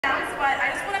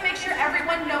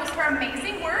everyone knows her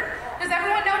amazing work. Does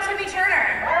everyone know Timmy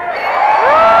Turner? Woo!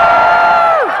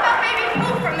 How about maybe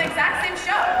Pooh from the exact same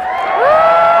show?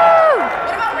 Woo!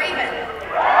 What about Raven?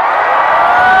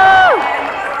 Woo! And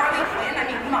Harley Quinn? I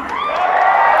mean, come on. Of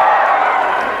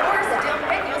course, Dill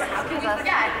Pickles, how can we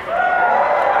forget?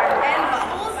 And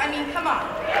Bubbles? I mean, come on.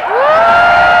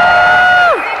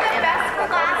 Woo! Save the best for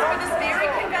last for this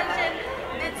very convention.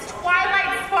 It's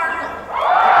Twilight Sparkle.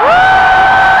 Woo!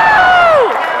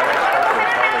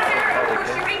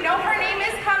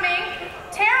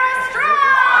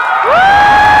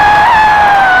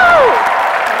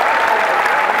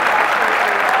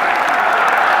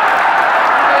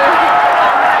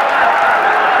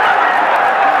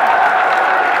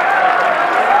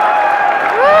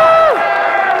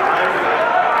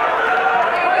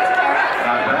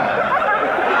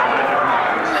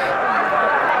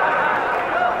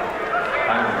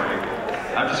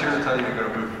 I'm just here to tell you to go to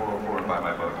booth 404 and buy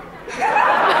my book.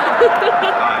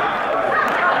 Bye.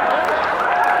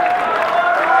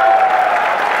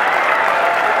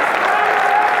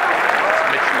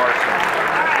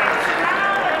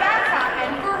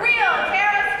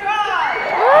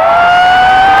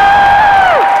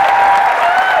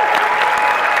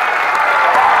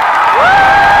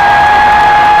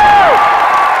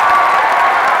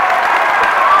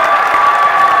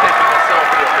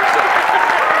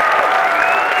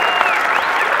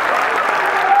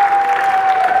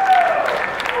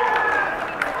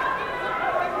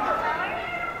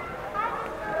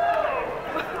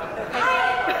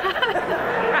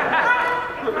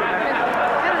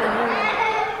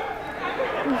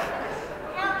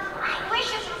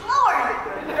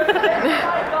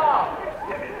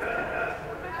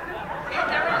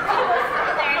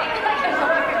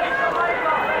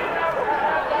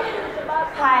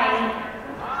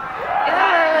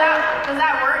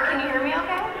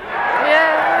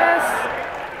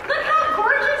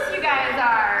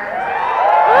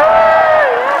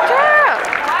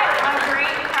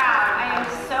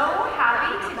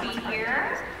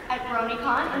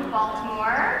 Bronycon in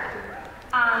Baltimore,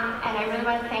 and I really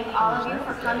want to thank all of you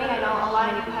for coming. I know a lot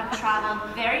of you have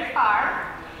traveled very far,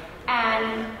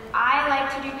 and I like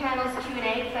to do panels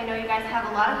Q&A because I know you guys have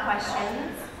a lot of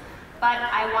questions, but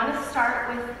I want to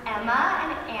start with Emma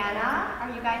and Anna.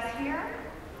 Are you guys here?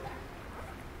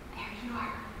 There you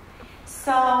are.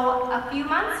 So a few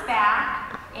months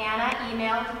back, Anna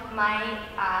emailed my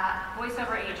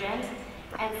voiceover agent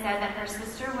and said that her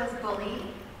sister was bullied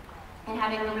and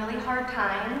having a really hard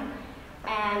time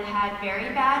and had very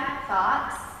bad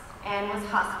thoughts and was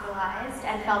hospitalized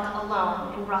and felt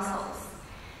alone in Brussels.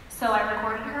 So I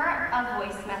recorded her a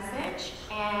voice message,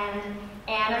 and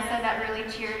Anna said that really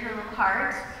cheered her little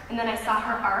heart. And then I saw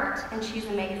her art, and she's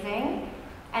amazing.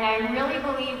 And I really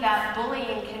believe that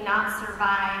bullying cannot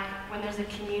survive when there's a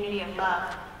community of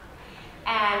love.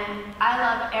 And I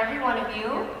love every one of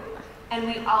you, and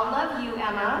we all love you,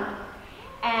 Emma.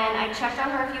 And I checked on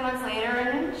her a few months later,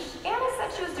 and Anna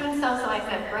said she was doing so I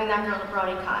said, bring that girl to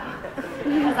Bronycon.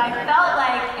 Because I felt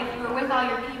like if you were with all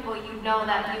your people, you'd know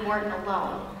that you weren't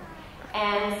alone.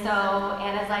 And so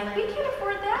Anna's like, we can't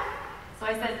afford that. So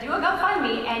I said, do a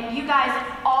GoFundMe, and you guys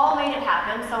all made it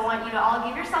happen, so I want you to all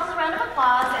give yourselves a round of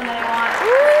applause, and then I want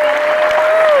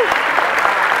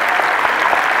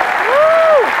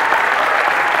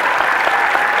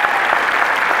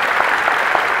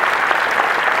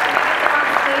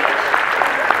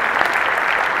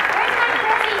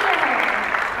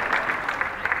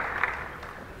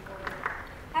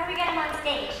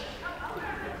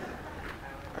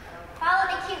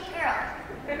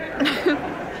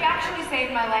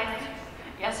my life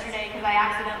yesterday because I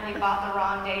accidentally bought the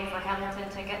wrong day for Hamilton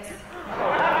tickets.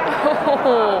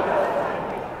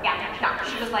 Yeah, no,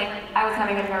 she was like, I was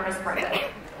having a nervous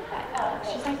breakdown.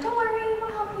 She's like, don't worry,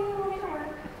 we'll help you, we'll make it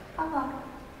work. Blah, blah,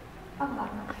 blah, blah.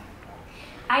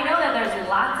 I know that there's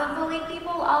lots of bullied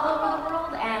people all over the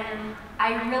world, and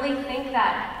I really think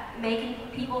that making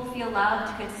people feel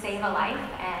loved could save a life,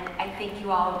 and I think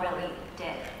you all really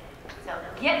did. So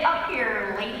get up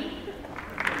here, lady.